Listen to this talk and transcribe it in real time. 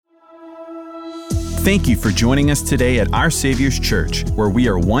Thank you for joining us today at Our Savior's Church, where we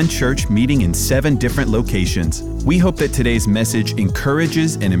are one church meeting in 7 different locations. We hope that today's message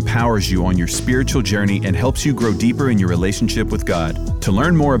encourages and empowers you on your spiritual journey and helps you grow deeper in your relationship with God. To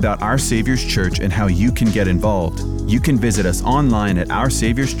learn more about Our Savior's Church and how you can get involved, you can visit us online at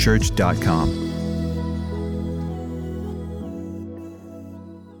oursaviourschurch.com.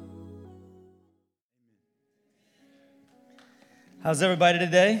 How's everybody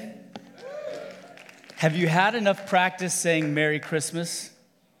today? Have you had enough practice saying Merry Christmas?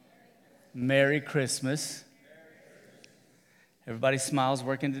 Merry Christmas. Everybody's smiles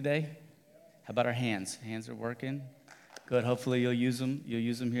working today? How about our hands? Hands are working. Good. Hopefully you'll use them. You'll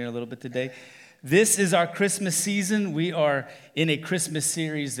use them here a little bit today. This is our Christmas season. We are in a Christmas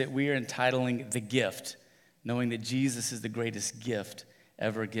series that we are entitling The Gift, knowing that Jesus is the greatest gift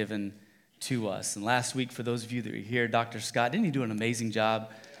ever given to us. And last week, for those of you that were here, Dr. Scott, didn't he do an amazing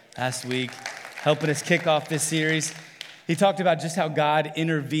job last week helping us kick off this series? He talked about just how God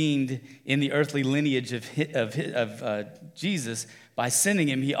intervened in the earthly lineage of Jesus by sending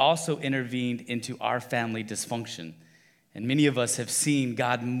him. He also intervened into our family dysfunction. And many of us have seen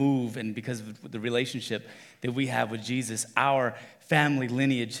God move, and because of the relationship that we have with Jesus, our family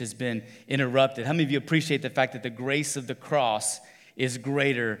lineage has been interrupted. How many of you appreciate the fact that the grace of the cross is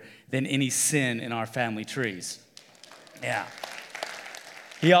greater than any sin in our family trees? Yeah.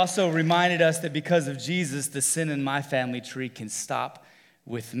 He also reminded us that because of Jesus, the sin in my family tree can stop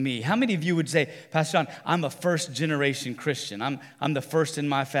with me. How many of you would say, Pastor John, I'm a first-generation Christian. I'm the first in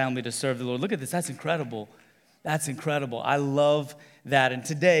my family to serve the Lord. Look at this. That's incredible. That's incredible. I love that. And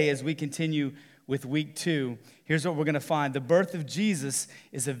today, as we continue with week 2, here's what we're going to find. The birth of Jesus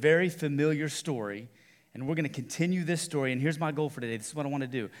is a very familiar story, and we're going to continue this story. And here's my goal for today. This is what I want to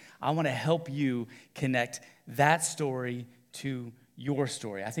do. I want to help you connect that story to your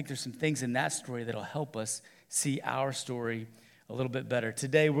story. I think there's some things in that story that'll help us see our story a little bit better.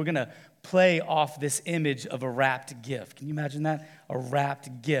 Today, we're going to play off this image of a wrapped gift. Can you imagine that? A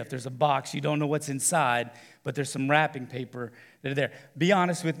wrapped gift. There's a box. You don't know what's inside, but there's some wrapping paper that are there. Be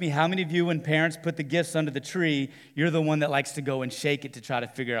honest with me. How many of you, when parents put the gifts under the tree, you're the one that likes to go and shake it to try to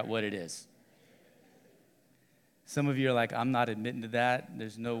figure out what it is? Some of you are like, I'm not admitting to that.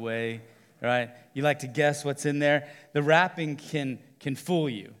 There's no way. Right? You like to guess what's in there. The wrapping can fool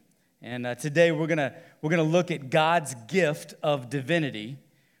you. And today we're gonna look at God's gift of divinity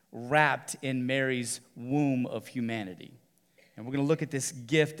wrapped in Mary's womb of humanity. And we're gonna look at this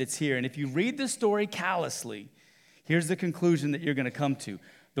gift that's here. And if you read the story callously, here's the conclusion that you're gonna come to.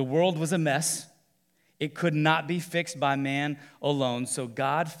 The world was a mess. It could not be fixed by man alone. So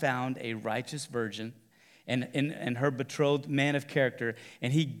God found a righteous virgin and her betrothed man of character,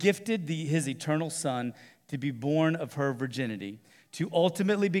 and he gifted his eternal son to be born of her virginity, to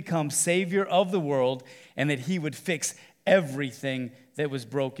ultimately become Savior of the world, and that he would fix everything that was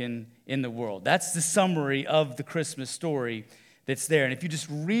broken in the world. That's the summary of the Christmas story that's there. And if you just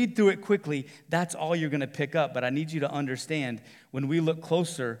read through it quickly, that's all you're going to pick up. But I need you to understand, when we look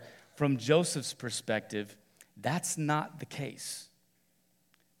closer from Joseph's perspective, that's not the case.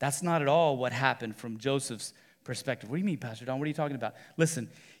 That's not at all what happened from Joseph's perspective. What do you mean, Pastor Don? What are you talking about? Listen,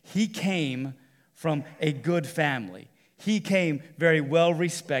 he came from a good family. He came very well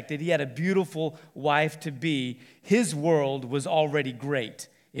respected. He had a beautiful wife-to-be. His world was already great.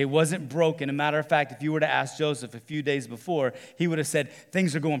 It wasn't broken. As a matter of fact, if you were to ask Joseph a few days before, he would have said,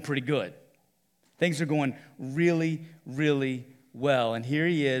 things are going pretty good. Things are going really, really well. And here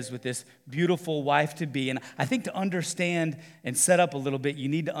he is with this beautiful wife-to-be. And I think to understand and set up a little bit, you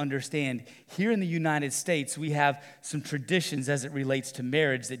need to understand, here in the United States, we have some traditions as it relates to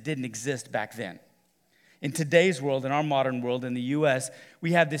marriage that didn't exist back then. In today's world, in our modern world, in the U.S.,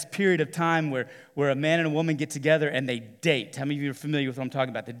 we have this period of time where a man and a woman get together and they date. How many of you are familiar with what I'm talking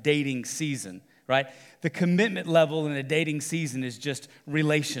about? The dating season, right? The commitment level in a dating season is just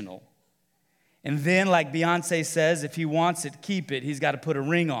relational. And then, like Beyonce says, if he wants it, keep it. He's got to put a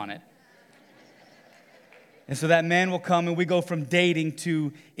ring on it. And so that man will come, and we go from dating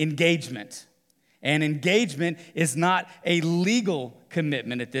to engagement. And engagement is not a legal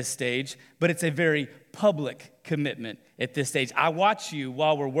commitment at this stage, but it's a very public commitment at this stage. I watch you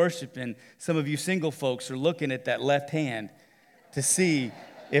while we're worshiping. Some of you single folks are looking at that left hand to see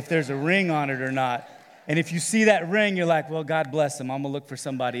if there's a ring on it or not. And if you see that ring, you're like, well, God bless him. I'm going to look for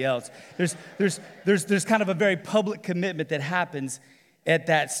somebody else. There's kind of a very public commitment that happens at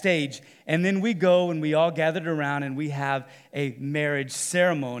that stage. And then we go and we all gathered around and we have a marriage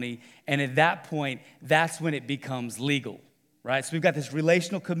ceremony. And at that point, that's when it becomes legal. right? So we've got this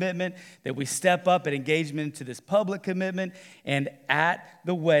relational commitment that we step up at engagement to this public commitment, and at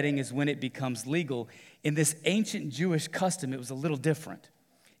the wedding is when it becomes legal. In this ancient Jewish custom, it was a little different.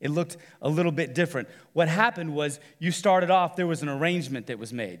 It looked a little bit different. What happened was you started off, there was an arrangement that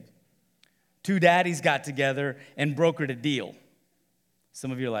was made. Two daddies got together and brokered a deal. Some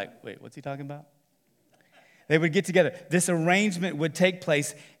of you are like, wait, what's he talking about? They would get together. This arrangement would take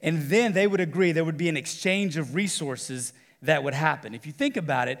place, and then they would agree there would be an exchange of resources that would happen. If you think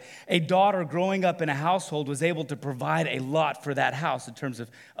about it, a daughter growing up in a household was able to provide a lot for that house in terms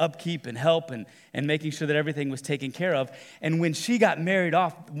of upkeep and help and making sure that everything was taken care of. And when she got married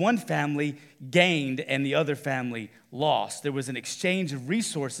off, one family gained and the other family lost. There was an exchange of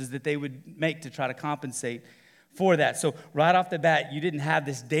resources that they would make to try to compensate for that. So right off the bat, you didn't have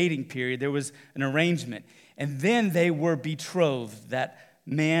this dating period. There was an arrangement. And then they were betrothed. That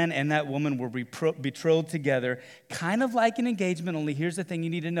man and that woman were betrothed together, kind of like an engagement, only here's the thing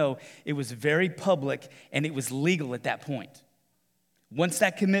you need to know. It was very public, and it was legal at that point. Once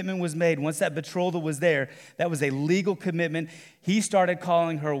that commitment was made, once that betrothal was there, that was a legal commitment. He started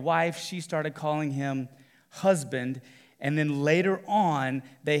calling her wife. She started calling him husband. And then later on,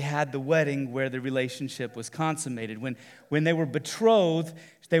 they had the wedding where the relationship was consummated. When they were betrothed,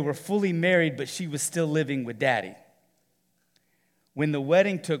 they were fully married, but she was still living with daddy. When the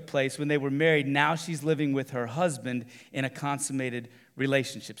wedding took place, when they were married, now she's living with her husband in a consummated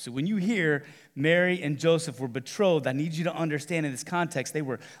relationship. So when you hear Mary and Joseph were betrothed, I need you to understand in this context, they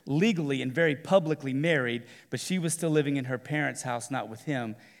were legally and very publicly married, but she was still living in her parents' house, not with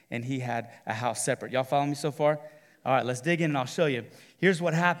him, and he had a house separate. Y'all follow me so far? All right, let's dig in and I'll show you. Here's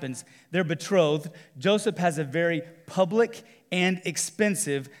what happens. They're betrothed. Joseph has a very public and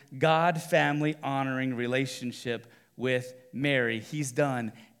expensive God family honoring relationship with Mary. He's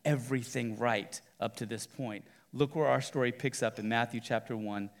done everything right up to this point. Look where our story picks up in Matthew chapter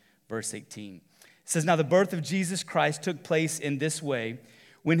 1, verse 18. It says, "Now the birth of Jesus Christ took place in this way.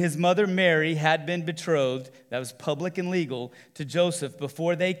 When his mother Mary had been betrothed," that was public and legal, "to Joseph,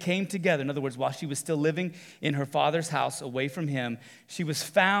 before they came together," in other words, while she was still living in her father's house away from him, "she was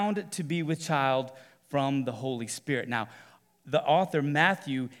found to be with child from the Holy Spirit." Now, the author,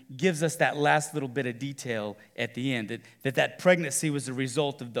 Matthew, gives us that last little bit of detail at the end, that pregnancy was a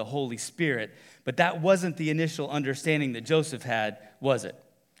result of the Holy Spirit. But that wasn't the initial understanding that Joseph had, was it?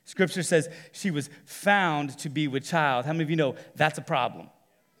 Scripture says she was found to be with child. How many of you know that's a problem?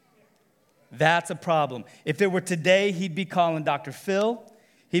 That's a problem. If it were today, he'd be calling Dr. Phil.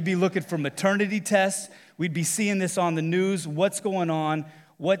 He'd be looking for maternity tests. We'd be seeing this on the news. What's going on?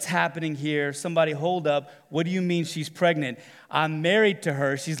 What's happening here? Somebody hold up. What do you mean she's pregnant? I'm married to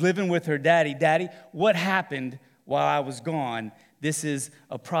her. She's living with her daddy. Daddy, what happened while I was gone? This is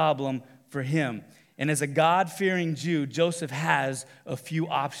a problem for him. And as a God-fearing Jew, Joseph has a few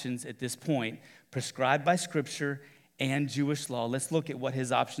options at this point, prescribed by Scripture and Jewish law. Let's look at what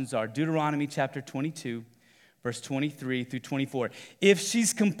his options are. Deuteronomy chapter 22, verse 23 through 24. If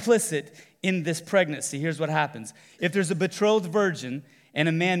she's complicit in this pregnancy, here's what happens. If there's a betrothed virgin and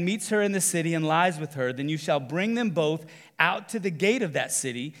a man meets her in the city and lies with her, then you shall bring them both out to the gate of that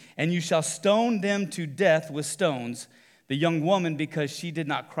city, and you shall stone them to death with stones. The young woman, because she did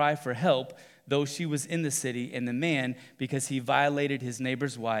not cry for help, though she was in the city, and the man, because he violated his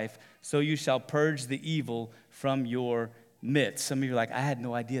neighbor's wife. So you shall purge the evil from your midst. Some of you are like, I had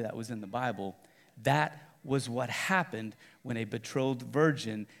no idea that was in the Bible. That was what happened when a betrothed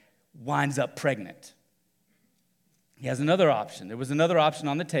virgin winds up pregnant. He has another option. There was another option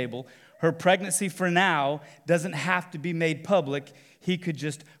on the table. Her pregnancy for now doesn't have to be made public. He could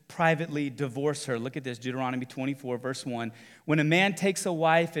just privately divorce her. Look at this, Deuteronomy 24, verse 1. When a man takes a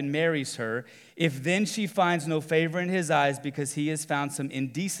wife and marries her, if then she finds no favor in his eyes because he has found some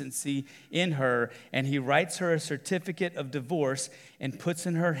indecency in her, and he writes her a certificate of divorce and puts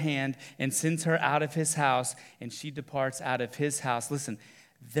in her hand and sends her out of his house, and she departs out of his house. Listen,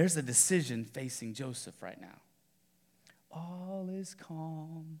 there's a decision facing Joseph right now. All is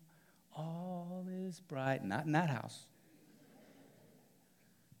calm, all is bright. Not in that house.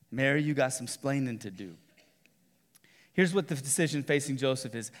 Mary, you got some splaining to do. Here's what the decision facing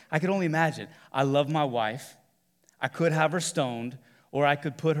Joseph is. I could only imagine. I love my wife. I could have her stoned, or I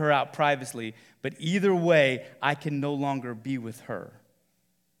could put her out privately. But either way, I can no longer be with her.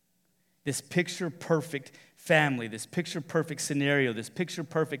 This picture-perfect family, this picture-perfect scenario, this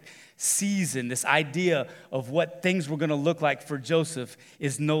picture-perfect season, this idea of what things were going to look like for Joseph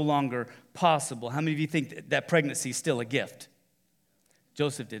is no longer possible. How many of you think that pregnancy is still a gift?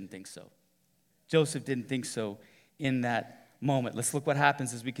 Joseph didn't think so. Joseph didn't think so in that moment. Let's look what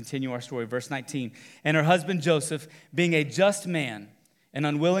happens as we continue our story. Verse 19, and her husband Joseph, being a just man and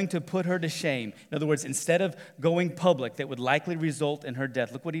unwilling to put her to shame. In other words, instead of going public that would likely result in her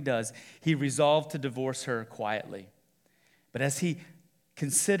death, look what he does. He resolved to divorce her quietly. But as he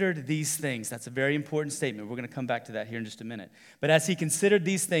considered these things, that's a very important statement. We're going to come back to that here in just a minute. But as he considered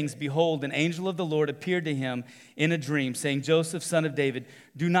these things, behold, an angel of the Lord appeared to him in a dream, saying, Joseph, son of David,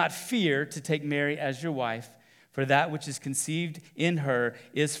 do not fear to take Mary as your wife, for that which is conceived in her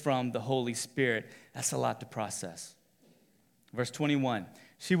is from the Holy Spirit. That's a lot to process. Verse 21,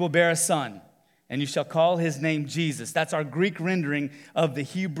 she will bear a son, and you shall call his name Jesus. That's our Greek rendering of the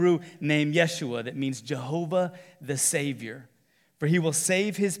Hebrew name Yeshua, that means Jehovah the Savior. For he will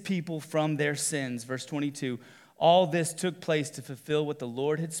save his people from their sins. Verse 22, all this took place to fulfill what the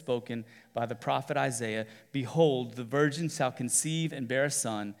Lord had spoken by the prophet Isaiah. Behold, the virgin shall conceive and bear a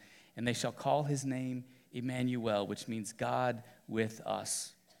son, and they shall call his name Emmanuel, which means God with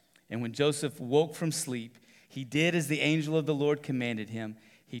us. And when Joseph woke from sleep, he did as the angel of the Lord commanded him.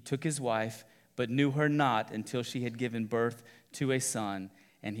 He took his wife, but knew her not until she had given birth to a son,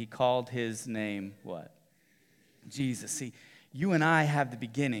 and he called his name what? Jesus. See, you and I have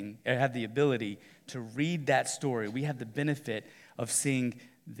the ability to read that story. We have the benefit of seeing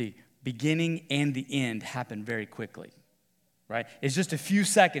the beginning and the end happen very quickly. Right? It's just a few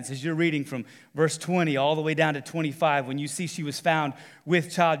seconds as you're reading from verse 20 all the way down to 25. When you see she was found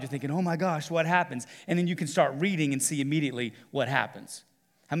with child, you're thinking, oh my gosh, what happens? And then you can start reading and see immediately what happens.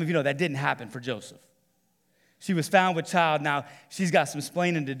 How many of you know that didn't happen for Joseph? She was found with child. Now, she's got some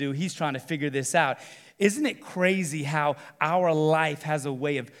explaining to do. He's trying to figure this out. Isn't it crazy how our life has a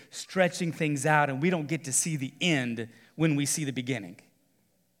way of stretching things out and we don't get to see the end when we see the beginning?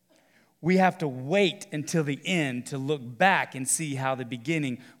 We have to wait until the end to look back and see how the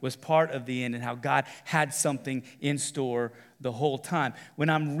beginning was part of the end and how God had something in store the whole time.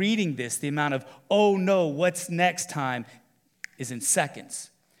 When I'm reading this, the amount of, oh no, what's next time is in seconds.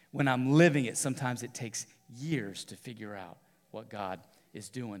 When I'm living it, sometimes it takes years to figure out what God is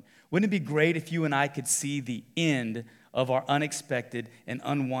doing. Wouldn't it be great if you and I could see the end of our unexpected and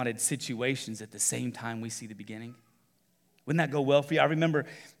unwanted situations at the same time we see the beginning? Wouldn't that go well for you? I remember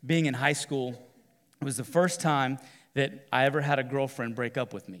being in high school. It was the first time that I ever had a girlfriend break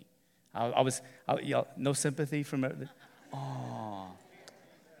up with me. Y'all, no sympathy from it. Oh,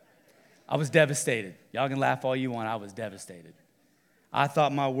 I was devastated. Y'all can laugh all you want. I was devastated. I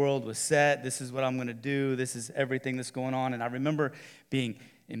thought my world was set. This is what I'm going to do. This is everything that's going on. And I remember being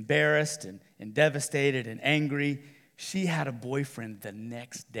embarrassed and devastated and angry. She had a boyfriend the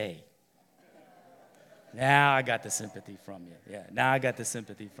next day. Now I got the sympathy from you. Yeah, now I got the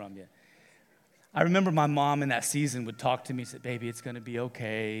sympathy from you. I remember my mom in that season would talk to me and say, baby, it's going to be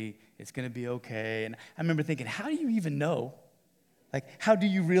okay. It's going to be okay. And I remember thinking, how do you even know? Like, how do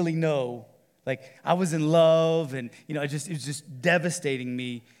you really know? Like, I was in love and, it was just devastating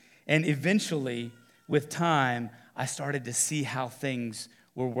me. And eventually, with time, I started to see how things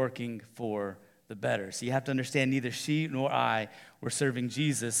were working for the better. So you have to understand neither she nor I were serving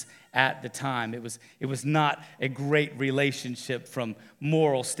Jesus at the time. It was not a great relationship from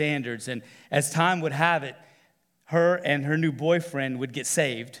moral standards. And as time would have it, her and her new boyfriend would get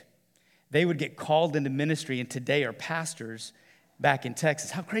saved. They would get called into ministry and today are pastors back in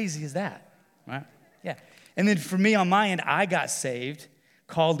Texas. How crazy is that? Right? Yeah. And then for me on my end, I got saved,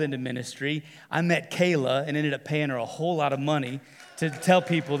 called into ministry. I met Kayla and ended up paying her a whole lot of money to tell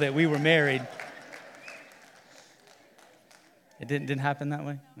people that we were married. It didn't happen that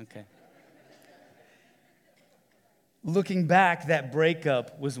way? Okay. Looking back, that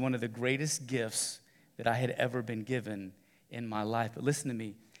breakup was one of the greatest gifts that I had ever been given in my life. But listen to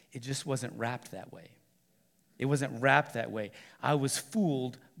me, it just wasn't wrapped that way. It wasn't wrapped that way. I was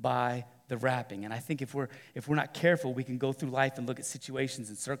fooled by the wrapping. And I think if we're not careful, we can go through life and look at situations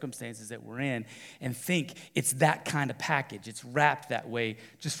and circumstances that we're in and think it's that kind of package. It's wrapped that way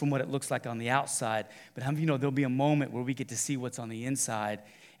just from what it looks like on the outside. But how many of you know there'll be a moment where we get to see what's on the inside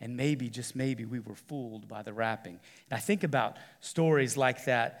and maybe, just maybe, we were fooled by the wrapping. And I think about stories like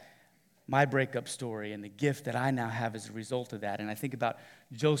that, my breakup story and the gift that I now have as a result of that. And I think about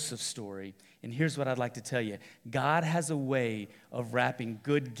Joseph's story. And here's what I'd like to tell you. God has a way of wrapping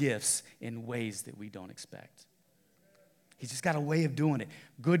good gifts in ways that we don't expect. He's just got a way of doing it.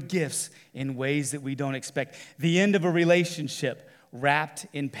 Good gifts in ways that we don't expect. The end of a relationship wrapped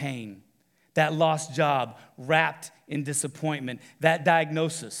in pain. That lost job wrapped in disappointment. That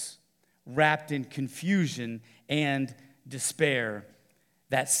diagnosis wrapped in confusion and despair.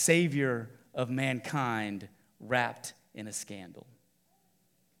 That Savior of mankind wrapped in a scandal.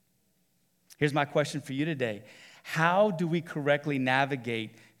 Here's my question for you today. How do we correctly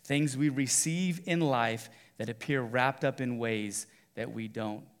navigate things we receive in life that appear wrapped up in ways that we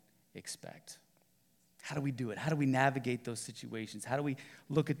don't expect? How do we do it? How do we navigate those situations? How do we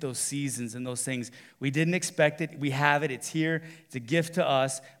look at those seasons and those things? We didn't expect it. We have it. It's here. It's a gift to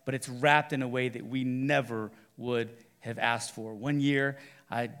us, but it's wrapped in a way that we never would have asked for. One year,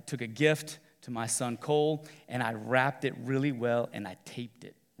 I took a gift to my son Cole, and I wrapped it really well, and I taped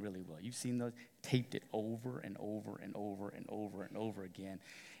it really well. You've seen those? Taped it over and over and over and over and over again.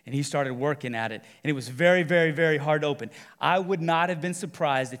 And he started working at it, and it was very, very, very hard to open. I would not have been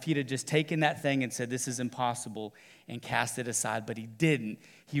surprised if he'd have just taken that thing and said, this is impossible, and cast it aside, but he didn't.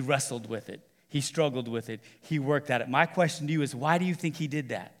 He wrestled with it. He struggled with it. He worked at it. My question to you is, why do you think he did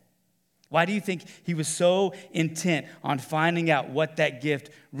that? Why do you think he was so intent on finding out what that gift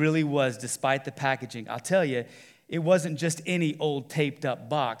really was despite the packaging? I'll tell you, it wasn't just any old taped up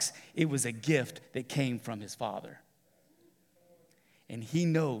box. It was a gift that came from his Father. And he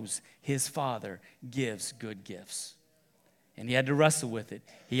knows his Father gives good gifts. And he had to wrestle with it.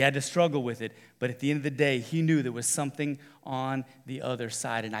 He had to struggle with it. But at the end of the day, he knew there was something on the other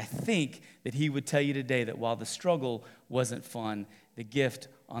side. And I think that he would tell you today that while the struggle wasn't fun, the gift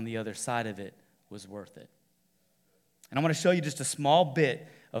on the other side of it was worth it. And I want to show you just a small bit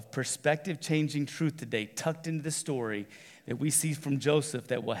of perspective-changing truth today, tucked into the story that we see from Joseph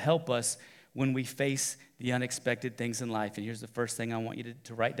that will help us when we face the unexpected things in life. And here's the first thing I want you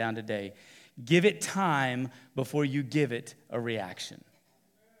to write down today. Give it time before you give it a reaction.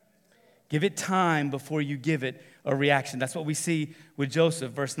 Give it time before you give it a reaction. That's what we see with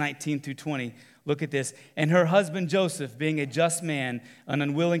Joseph, verse 19 through 20. Look at this. And her husband Joseph, being a just man and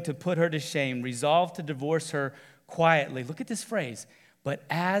unwilling to put her to shame, resolved to divorce her quietly. Look at this phrase. But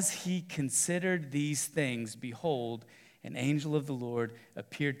as he considered these things, behold, an angel of the Lord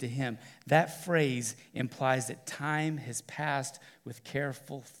appeared to him. That phrase implies that time has passed with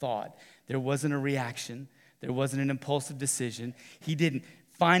careful thought. There wasn't a reaction. There wasn't an impulsive decision. He didn't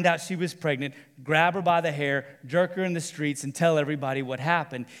find out she was pregnant, grab her by the hair, jerk her in the streets, and tell everybody what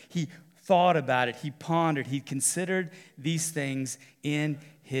happened. He thought about it. He pondered. He considered these things in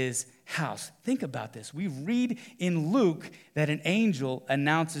his house. Think about this. We read in Luke that an angel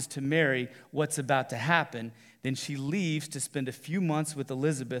announces to Mary what's about to happen. Then she leaves to spend a few months with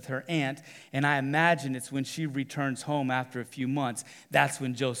Elizabeth, her aunt, and I imagine it's when she returns home after a few months, that's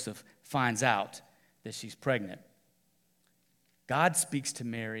when Joseph finds out that she's pregnant. God speaks to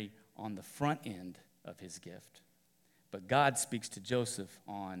Mary on the front end of his gift, but God speaks to Joseph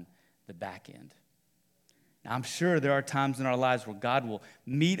on the back end. Now, I'm sure there are times in our lives where God will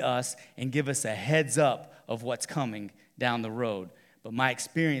meet us and give us a heads up of what's coming down the road. But my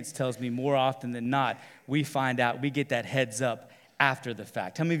experience tells me more often than not, we get that heads up after the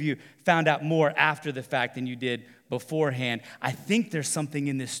fact. How many of you found out more after the fact than you did beforehand? I think there's something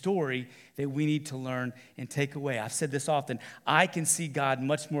in this story that we need to learn and take away. I've said this often. I can see God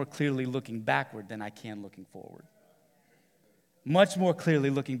much more clearly looking backward than I can looking forward. Much more clearly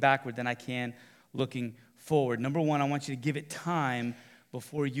looking backward than I can looking forward. Number one, I want you to give it time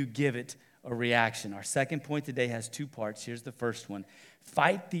before you give it a reaction. Our second point today has two parts. Here's the first one.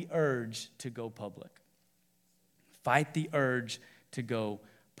 Fight the urge to go public. Fight the urge to go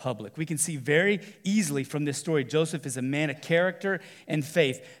public. We can see very easily from this story, Joseph is a man of character and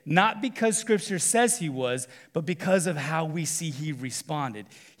faith, not because Scripture says he was, but because of how we see he responded.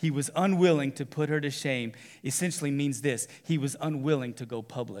 He was unwilling to put her to shame. Essentially means this: he was unwilling to go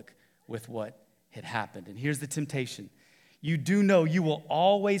public with what had happened. And here's the temptation. You do know you will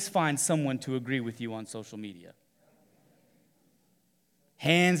always find someone to agree with you on social media.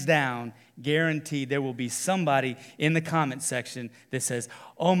 Hands down, guaranteed there will be somebody in the comment section that says,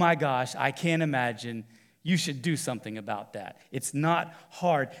 oh my gosh, I can't imagine. You should do something about that. It's not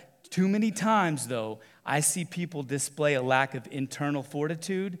hard. Too many times, though, I see people display a lack of internal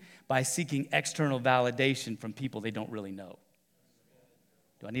fortitude by seeking external validation from people they don't really know.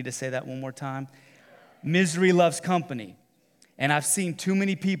 Do I need to say that one more time? Misery loves company. And I've seen too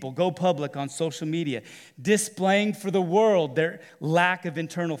many people go public on social media, displaying for the world their lack of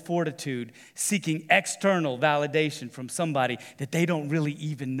internal fortitude, seeking external validation from somebody that they don't really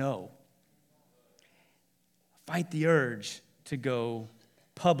even know. Fight the urge to go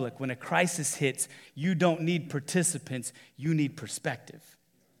public. When a crisis hits, you don't need participants, you need perspective.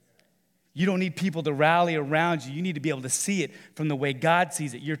 You don't need people to rally around you. You need to be able to see it from the way God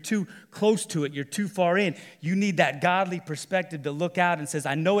sees it. You're too close to it. You're too far in. You need that godly perspective to look out and says,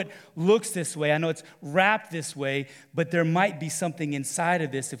 I know it looks this way. I know it's wrapped this way, but there might be something inside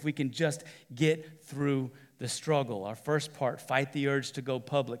of this if we can just get through the struggle. Our first part, fight the urge to go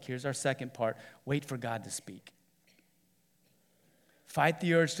public. Here's our second part, wait for God to speak. Fight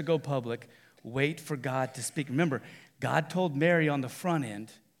the urge to go public. Wait for God to speak. Remember, God told Mary on the front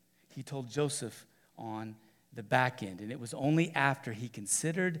end. He told Joseph on the back end. And it was only after he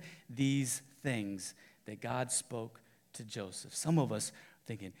considered these things that God spoke to Joseph. Some of us are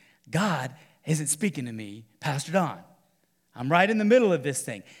thinking, God isn't speaking to me, Pastor Don. I'm right in the middle of this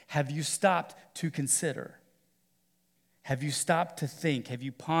thing. Have you stopped to consider? Have you stopped to think? Have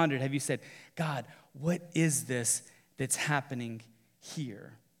you pondered? Have you said, God, what is this that's happening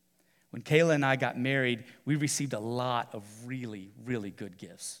here? When Kayla and I got married, we received a lot of really, really good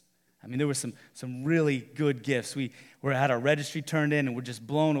gifts. I mean, there were some really good gifts. We had our registry turned in and we're just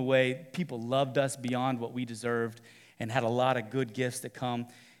blown away. People loved us beyond what we deserved and had a lot of good gifts that come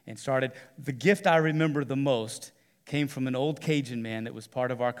and started. The gift I remember the most came from an old Cajun man that was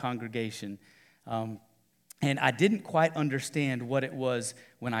part of our congregation. And I didn't quite understand what it was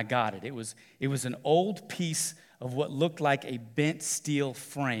when I got it. It was an old piece of what looked like a bent steel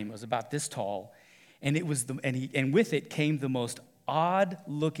frame. It was about this tall. And and with it came the most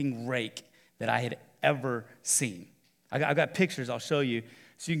odd-looking rake that I had ever seen. I've got pictures I'll show you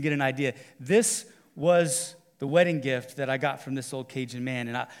so you can get an idea. This was the wedding gift that I got from this old Cajun man.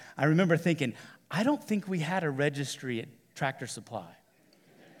 And I remember thinking, I don't think we had a registry at Tractor Supply.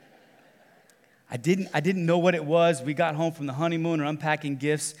 I didn't know what it was. We got home from the honeymoon or unpacking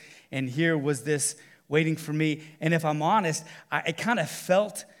gifts, and here was this waiting for me. And if I'm honest, it kind of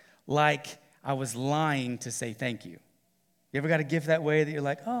felt like I was lying to say thank you. You ever got a gift that way that you're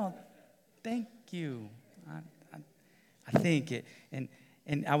like, oh, thank you? I think it.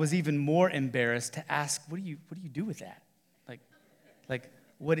 And I was even more embarrassed to ask, what do you do with that? Like,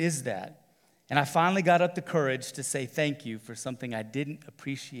 what is that? And I finally got up the courage to say thank you for something I didn't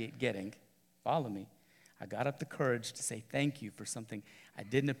appreciate getting. Follow me. I got up the courage to say thank you for something I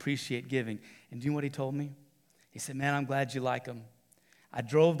didn't appreciate giving. And do you know what he told me? He said, man, I'm glad you like them. I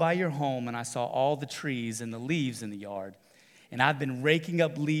drove by your home and I saw all the trees and the leaves in the yard. And I've been raking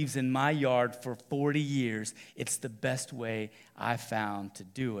up leaves in my yard for 40 years. It's the best way I found to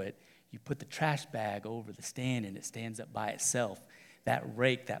do it. You put the trash bag over the stand and it stands up by itself. That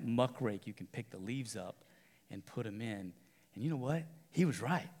rake, that muck rake, you can pick the leaves up and put them in. And you know what? He was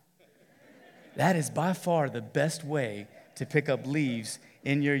right. That is by far the best way to pick up leaves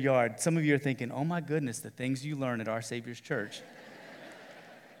in your yard. Some of you are thinking, oh my goodness, the things you learn at Our Savior's Church.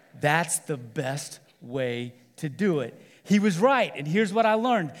 That's the best way to do it. He was right, and here's what I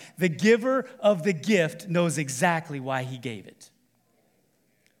learned. The giver of the gift knows exactly why he gave it.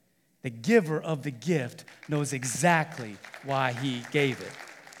 The giver of the gift knows exactly why he gave it.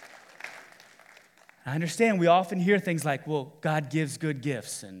 I understand we often hear things like, well, God gives good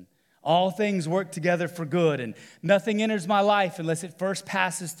gifts, and all things work together for good, and nothing enters my life unless it first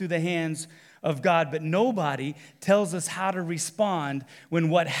passes through the hands of God. But nobody tells us how to respond when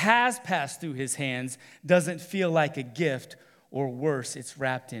what has passed through his hands doesn't feel like a gift, or worse, it's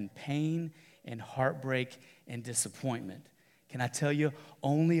wrapped in pain and heartbreak and disappointment. Can I tell you,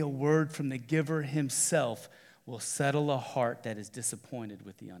 only a word from the giver himself will settle a heart that is disappointed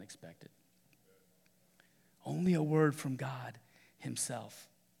with the unexpected. Only a word from God himself.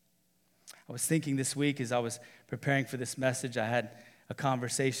 I was thinking this week as I was preparing for this message, I had a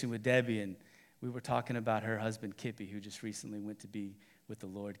conversation with Debbie, and we were talking about her husband, Kippy, who just recently went to be with the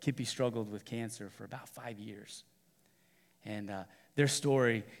Lord. Kippy struggled with cancer for about 5 years. And their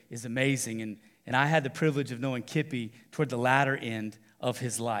story is amazing. And I had the privilege of knowing Kippy toward the latter end of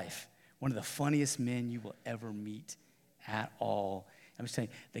his life. One of the funniest men you will ever meet at all. I'm just telling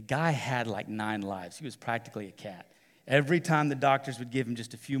you, the guy had like 9 lives. He was practically a cat. Every time the doctors would give him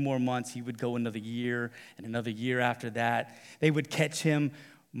just a few more months, he would go another year and another year after that. They would catch him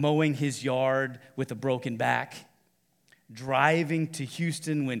mowing his yard with a broken back, driving to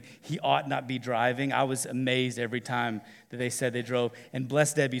Houston when he ought not be driving. I was amazed every time that they said they drove. And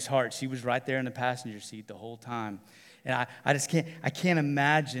bless Debbie's heart, she was right there in the passenger seat the whole time. And I can't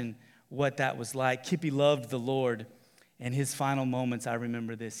imagine what that was like. Kippy loved the Lord, and his final moments, I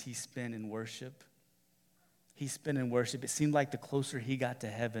remember this, he spent in worship. He spent in worship. It seemed like the closer he got to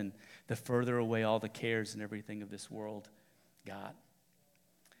heaven, the further away all the cares and everything of this world got.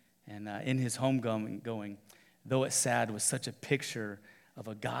 And in his homegoing, though it's sad, was such a picture of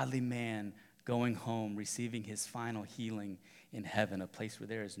a godly man going home, receiving his final healing in heaven, a place where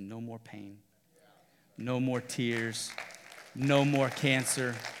there is no more pain, no more tears, no more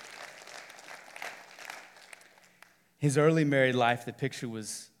cancer. His early married life, the picture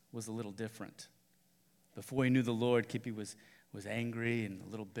was a little different. Before he knew the Lord, Kippy was angry and a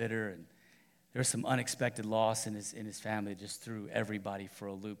little bitter, and there was some unexpected loss in his family that just threw everybody for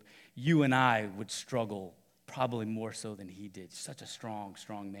a loop. You and I would struggle probably more so than he did. Such a strong,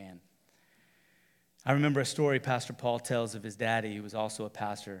 strong man. I remember a story Pastor Paul tells of his daddy, who was also a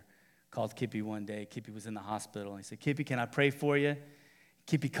pastor, called Kippy one day. Kippy was in the hospital, and he said, Kippy, can I pray for you?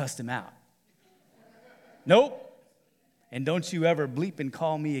 Kippy cussed him out. Nope. And don't you ever bleep and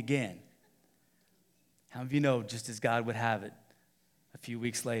call me again. How many of you know, just as God would have it, a few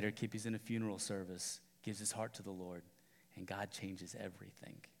weeks later, Kippy's in a funeral service, gives his heart to the Lord, and God changes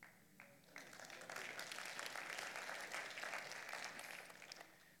everything.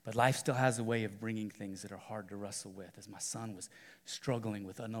 But life still has a way of bringing things that are hard to wrestle with. As my son was struggling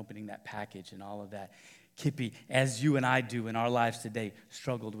with unopening that package and all of that, Kippy, as you and I do in our lives today,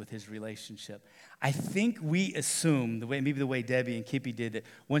 struggled with his relationship. I think we assume, maybe the way Debbie and Kippy did, that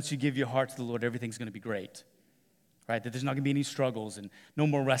once you give your heart to the Lord, everything's going to be great, right? That there's not going to be any struggles and no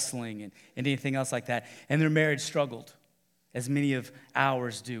more wrestling and anything else like that. And their marriage struggled, as many of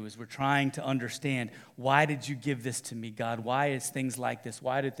ours do, as we're trying to understand, why did you give this to me, God? Why is things like this?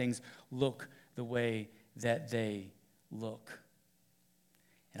 Why do things look the way that they look?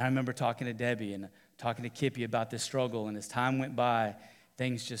 And I remember talking to Debbie and talking to Kippy about this struggle, and as time went by,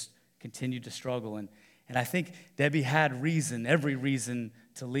 things just continued to struggle. And I think Debbie had every reason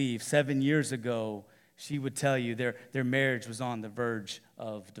to leave. 7 years ago, she would tell you their marriage was on the verge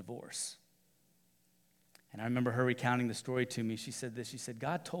of divorce. And I remember her recounting the story to me. She said this. She said,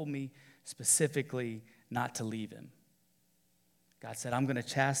 God told me specifically not to leave him. God said, I'm going to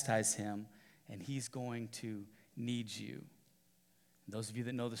chastise him, and he's going to need you. And those of you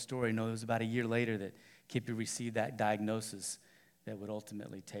that know the story know it was about a year later that Kippy received that diagnosis that would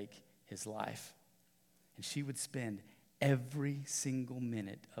ultimately take his life. And she would spend every single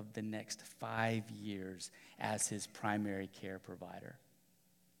minute of the next 5 years as his primary care provider.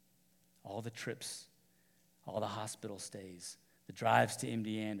 All the trips, all the hospital stays, the drives to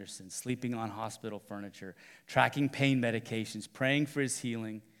MD Anderson, sleeping on hospital furniture, tracking pain medications, praying for his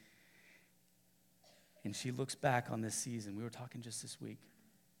healing. And she looks back on this season. We were talking just this week,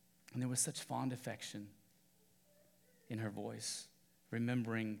 and there was such fond affection in her voice,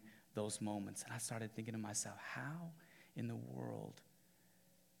 remembering those moments. And I started thinking to myself, how in the world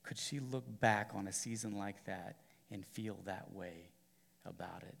could she look back on a season like that and feel that way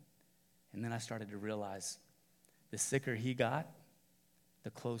about it? And then I started to realize the sicker he got, the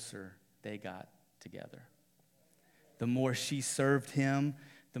closer they got together. The more she served him,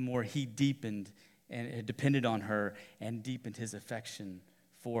 the more he deepened and depended on her and deepened his affection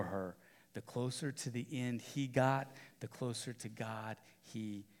for her. The closer to the end he got, the closer to God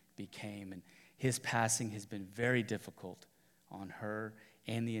he became. And his passing has been very difficult on her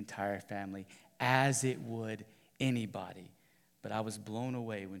and the entire family, as it would anybody. But I was blown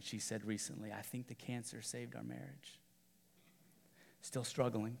away when she said recently, I think the cancer saved our marriage. Still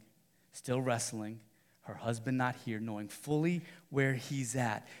struggling, still wrestling, her husband not here, knowing fully where he's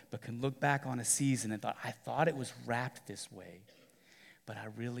at, but can look back on a season and I thought it was wrapped this way, but I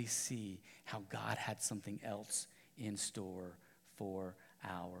really see how God had something else in store for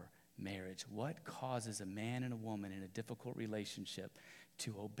our marriage. What causes a man and a woman in a difficult relationship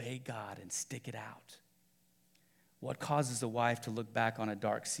to obey God and stick it out? What causes a wife to look back on a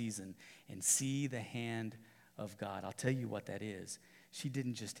dark season and see the hand of God? I'll tell you what that is. She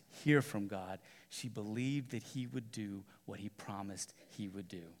didn't just hear from God. She believed that he would do what he promised he would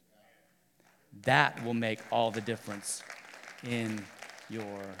do. That will make all the difference in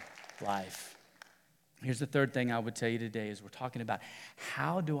your life. Here's the third thing I would tell you today is we're talking about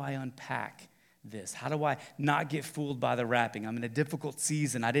how do I unpack this? How do I not get fooled by the wrapping? I'm in a difficult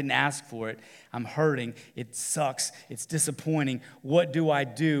season. I didn't ask for it. I'm hurting. It sucks. It's disappointing. What do I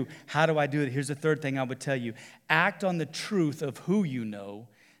do? How do I do it? Here's the third thing I would tell you. Act on the truth of who you know,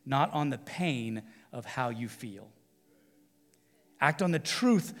 not on the pain of how you feel. Act on the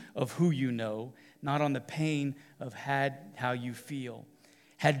truth of who you know, not on the pain of how you feel.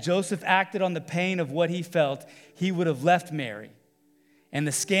 Had Joseph acted on the pain of what he felt, he would have left Mary and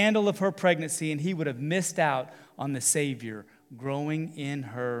the scandal of her pregnancy, and he would have missed out on the Savior growing in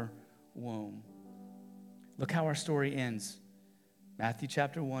her womb. Look how our story ends. Matthew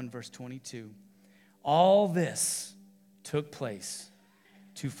chapter 1, verse 22. All this took place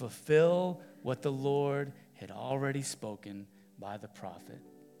to fulfill what the Lord had already spoken by the prophet.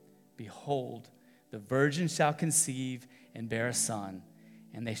 Behold, the virgin shall conceive and bear a son,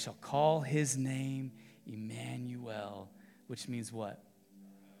 and they shall call his name Emmanuel, which means what?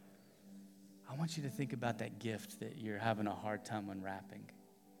 I want you to think about that gift that you're having a hard time unwrapping.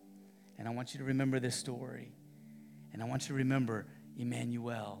 And I want you to remember this story. And I want you to remember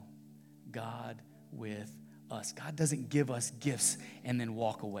Emmanuel, God with us. God doesn't give us gifts and then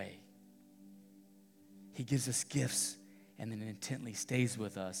walk away. He gives us gifts and then intently stays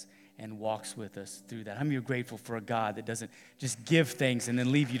with us and walks with us through that. How many are grateful for a God that doesn't just give things and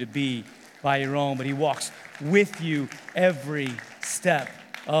then leave you to be by your own, but he walks with you every step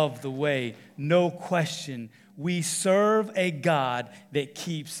of the way? No question, we serve a God that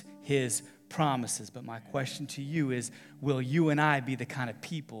keeps his promises. But my question to you is, will you and I be the kind of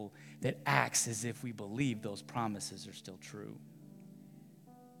people that acts as if we believe those promises are still true?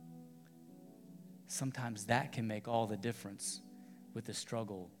 Sometimes that can make all the difference with the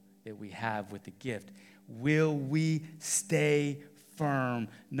struggle that we have with the gift. Will we stay firm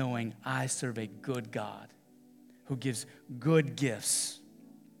knowing I serve a good God who gives good gifts?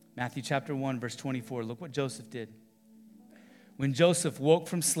 Matthew chapter 1, verse 24, look what Joseph did. When Joseph woke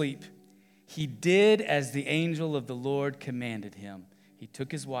from sleep, he did as the angel of the Lord commanded him. He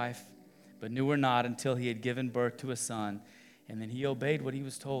took his wife, but knew her not until he had given birth to a son. And then he obeyed what he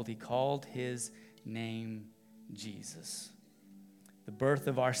was told. He called his name Jesus. The birth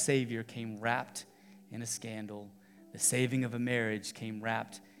of our Savior came wrapped in a scandal. The saving of a marriage came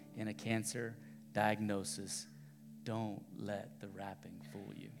wrapped in a cancer diagnosis. Don't let the wrapping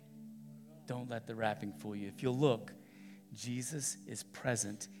fool you. Don't let the wrapping fool you. If you'll look, Jesus is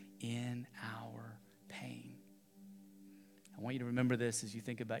present in our pain. I want you to remember this as you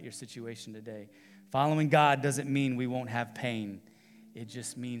think about your situation today. Following God doesn't mean we won't have pain. It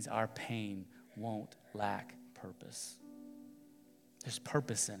just means our pain won't lack purpose. There's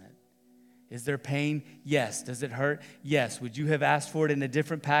purpose in it. Is there pain? Yes. Does it hurt? Yes. Would you have asked for it in a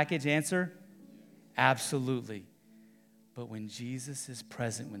different package? Answer? Absolutely. But when Jesus is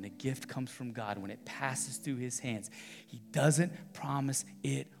present, when the gift comes from God, when it passes through his hands, he doesn't promise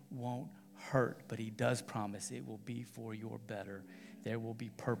it won't hurt, but he does promise it will be for your better. There will be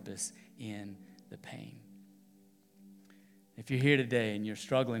purpose in the pain. If you're here today and you're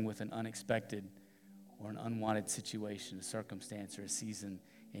struggling with an unexpected or an unwanted situation, a circumstance or a season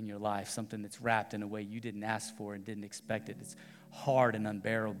in your life, something that's wrapped in a way you didn't ask for and didn't expect it, it's hard and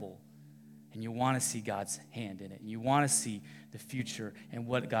unbearable, and you want to see God's hand in it, and you want to see the future and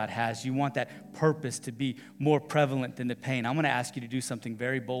what God has. You want that purpose to be more prevalent than the pain. I'm going to ask you to do something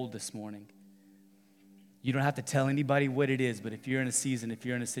very bold this morning. You don't have to tell anybody what it is, but if you're in a season, if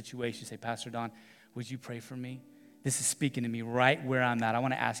you're in a situation, say, Pastor Don, would you pray for me? This is speaking to me right where I'm at. I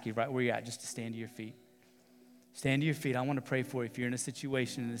want to ask you right where you're at just to stand to your feet. Stand to your feet. I want to pray for you if you're in a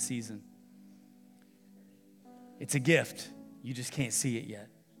situation, in a season. It's a gift. You just can't see it yet.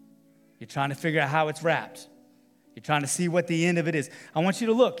 You're trying to figure out how it's wrapped. You're trying to see what the end of it is. I want you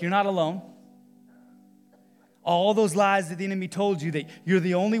to look. You're not alone. All those lies that the enemy told you that you're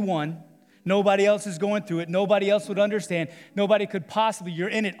the only one. Nobody else is going through it. Nobody else would understand. Nobody could possibly. You're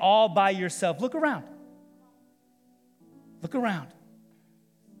in it all by yourself. Look around. Look around.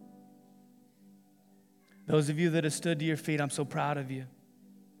 Those of you that have stood to your feet, I'm so proud of you.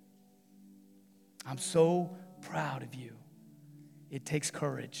 I'm so proud of you. It takes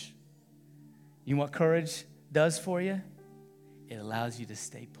courage. You know what courage does for you? It allows you to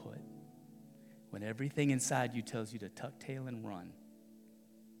stay put. When everything inside you tells you to tuck tail and run,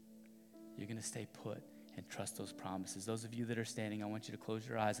 you're going to stay put and trust those promises. Those of you that are standing, I want you to close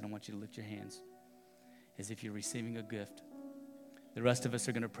your eyes and I want you to lift your hands as if you're receiving a gift. The rest of us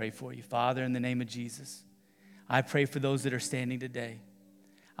are going to pray for you. Father, in the name of Jesus, I pray for those that are standing today.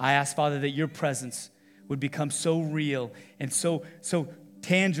 I ask, Father, that your presence would become so real and so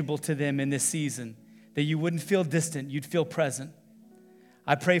tangible to them in this season that you wouldn't feel distant, you'd feel present.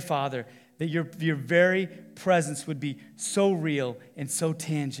 I pray, Father, that your very presence would be so real and so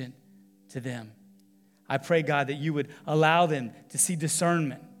tangent to them. I pray, God, that you would allow them to see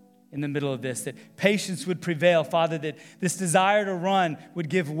discernment in the middle of this, that patience would prevail, Father, that this desire to run would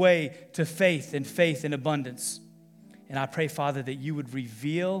give way to faith in abundance. And I pray, Father, that you would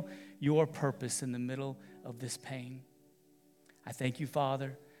reveal your purpose in the middle of this pain. I thank you,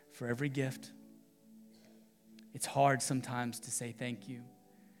 Father, for every gift. It's hard sometimes to say thank you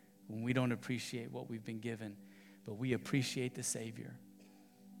when we don't appreciate what we've been given, but we appreciate the Savior.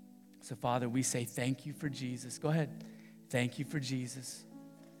 So, Father, we say thank you for Jesus. Go ahead. Thank you for Jesus,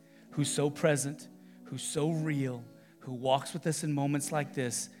 who's so present, who's so real, who walks with us in moments like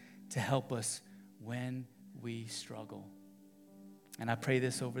this to help us when we struggle. And I pray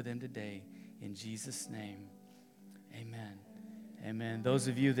this over them today in Jesus' name. Amen. Amen. Those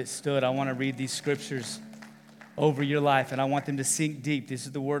of you that stood, I want to read these scriptures over your life, and I want them to sink deep. This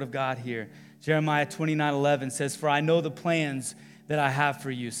is the word of God here. Jeremiah 29:11 says, "For I know the plans that I have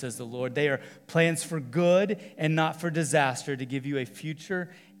for you, says the Lord. They are plans for good and not for disaster, to give you a future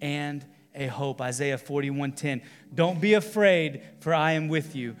and a hope. Isaiah 41:10. Don't be afraid, for I am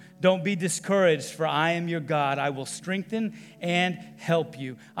with you. Don't be discouraged, for I am your God. I will strengthen and help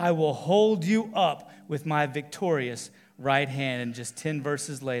you. I will hold you up with my victorious right hand. And just 10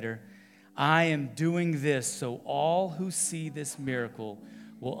 verses later, I am doing this so all who see this miracle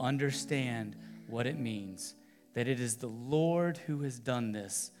will understand what it means, that it is the Lord who has done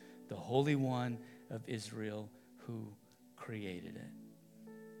this, the Holy One of Israel who created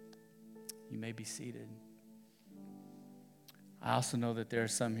it. You may be seated. I also know that there are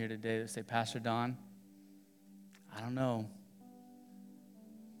some here today that say, Pastor Don, I don't know.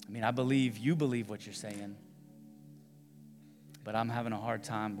 I mean, I believe you believe what you're saying, but I'm having a hard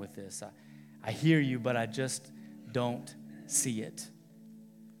time with this. I hear you, but I just don't see it.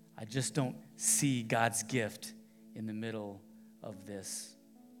 I just don't see God's gift in the middle of this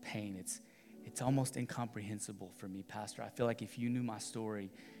pain. It's almost incomprehensible for me, Pastor. I feel like if you knew my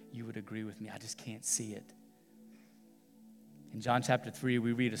story, you would agree with me. I just can't see it. In John chapter 3,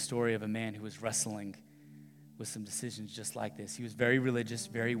 we read a story of a man who was wrestling with some decisions just like this. He was very religious,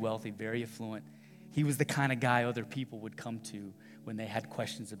 very wealthy, very affluent. He was the kind of guy other people would come to when they had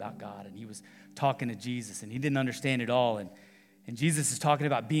questions about God. And he was talking to Jesus, and he didn't understand it all. And Jesus is talking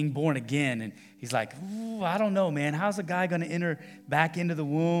about being born again. And he's like, I don't know, man. How's a guy going to enter back into the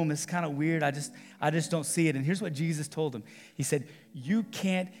womb? It's kind of weird. I just don't see it. And here's what Jesus told him. He said, you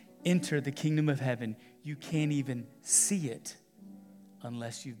can't enter the kingdom of heaven. You can't even see it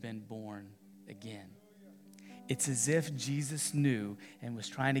unless you've been born again. It's as if Jesus knew and was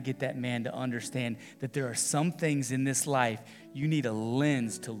trying to get that man to understand that there are some things in this life you need a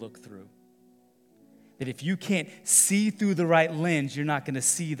lens to look through. That if you can't see through the right lens, you're not going to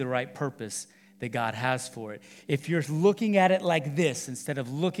see the right purpose that God has for it. If you're looking at it like this instead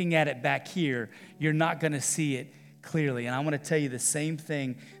of looking at it back here, you're not going to see it clearly. And I want to tell you the same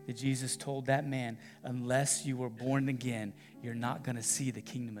thing that Jesus told that man. Unless you were born again, you're not going to see the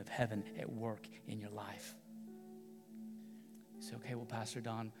kingdom of heaven at work in your life. You say, okay, well, Pastor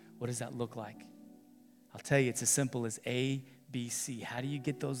Don, what does that look like? I'll tell you, it's as simple as A, B, C. How do you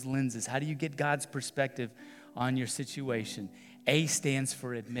get those lenses? How do you get God's perspective on your situation? A stands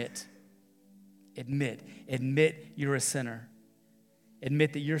for admit. Admit. Admit you're a sinner.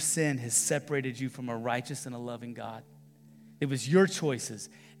 Admit that your sin has separated you from a righteous and a loving God. It was your choices,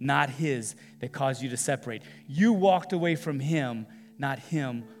 not his, that caused you to separate. You walked away from him, not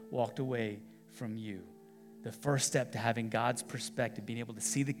him walked away from you. The first step to having God's perspective, being able to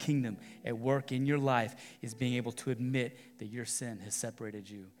see the kingdom at work in your life, is being able to admit that your sin has separated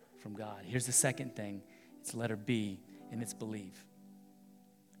you from God. Here's the second thing. It's letter B, and it's believe.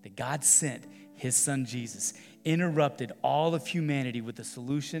 That God sent his son Jesus, interrupted all of humanity with a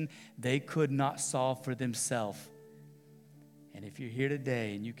solution they could not solve for themselves. And if you're here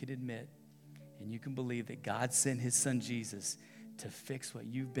today and you can admit and you can believe that God sent his son Jesus to fix what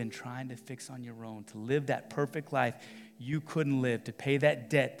you've been trying to fix on your own, to live that perfect life you couldn't live, to pay that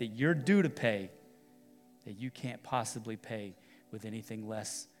debt that you're due to pay, that you can't possibly pay with anything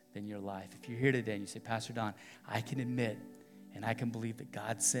less than your life. If you're here today and you say, Pastor Don, I can admit and I can believe that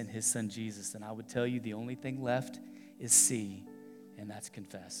God sent his son Jesus, then I would tell you the only thing left is C, and that's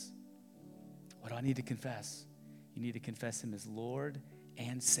confess. What do I need to confess? You need to confess him as Lord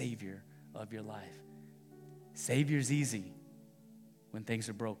and Savior of your life. Savior's easy when things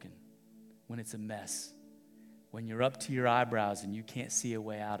are broken, when it's a mess, when you're up to your eyebrows and you can't see a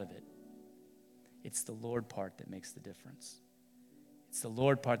way out of it. It's the Lord part that makes the difference. It's the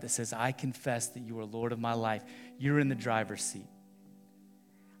Lord part that says, I confess that you are Lord of my life. You're in the driver's seat.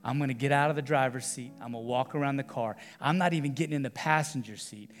 I'm going to get out of the driver's seat. I'm going to walk around the car. I'm not even getting in the passenger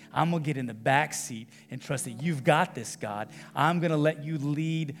seat. I'm going to get in the back seat and trust that you've got this, God. I'm going to let you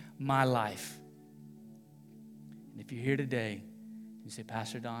lead my life. And if you're here today, you say,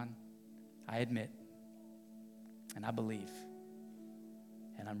 Pastor Don, I admit and I believe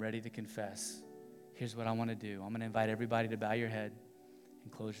and I'm ready to confess. Here's what I want to do. I'm going to invite everybody to bow your head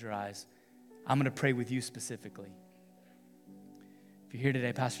and close your eyes. I'm going to pray with you specifically. If you're here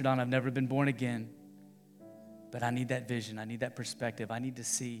today, Pastor Don, I've never been born again, but I need that vision. I need that perspective. I need to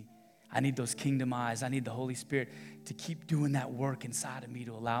see. I need those kingdom eyes. I need the Holy Spirit to keep doing that work inside of me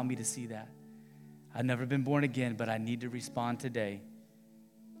to allow me to see that. I've never been born again, but I need to respond today.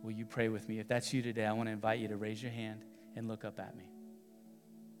 Will you pray with me? If that's you today, I want to invite you to raise your hand and look up at me.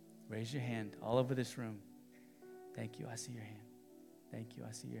 Raise your hand all over this room. Thank you. I see your hand. Thank you.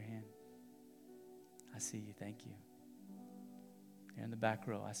 I see your hand. I see you. Thank you. You're in the back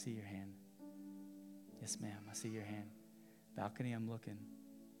row. I see your hand. Yes, ma'am. I see your hand. Balcony, I'm looking.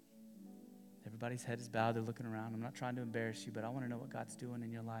 Everybody's head is bowed. They're looking around. I'm not trying to embarrass you, but I want to know what God's doing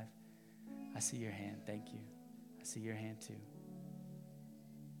in your life. I see your hand. Thank you. I see your hand too.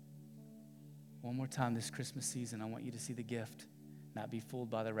 One more time this Christmas season, I want you to see the gift, not be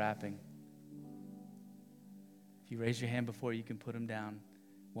fooled by the wrapping. If you raise your hand before, you can put them down.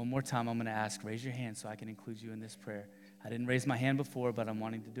 One more time, I'm going to ask, raise your hand so I can include you in this prayer. I didn't raise my hand before, but I'm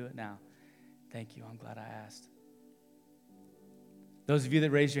wanting to do it now. Thank you. I'm glad I asked. Those of you that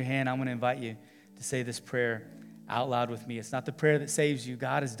raised your hand, I'm going to invite you to say this prayer out loud with me. It's not the prayer that saves you.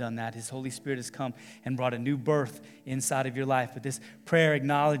 God has done that. His Holy Spirit has come and brought a new birth inside of your life. But this prayer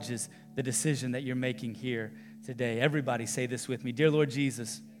acknowledges the decision that you're making here today. Everybody say this with me. Dear Lord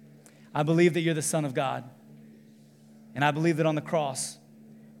Jesus, I believe that you're the Son of God. And I believe that on the cross,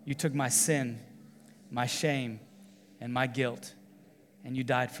 you took my sin, my shame, and my guilt, and you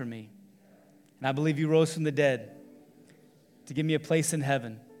died for me. And I believe you rose from the dead to give me a place in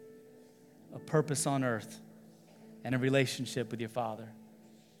heaven, a purpose on earth, and a relationship with your Father.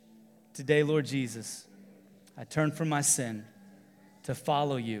 Today, Lord Jesus, I turn from my sin to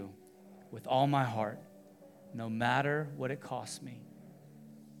follow you with all my heart, no matter what it costs me.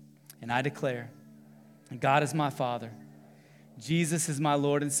 And I declare, God is my Father, Jesus is my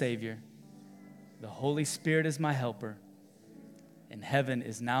Lord and Savior, the Holy Spirit is my helper, and heaven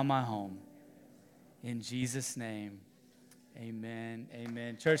is now my home. In Jesus' name, amen,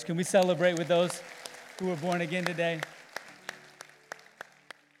 amen. Church, can we celebrate with those who were born again today?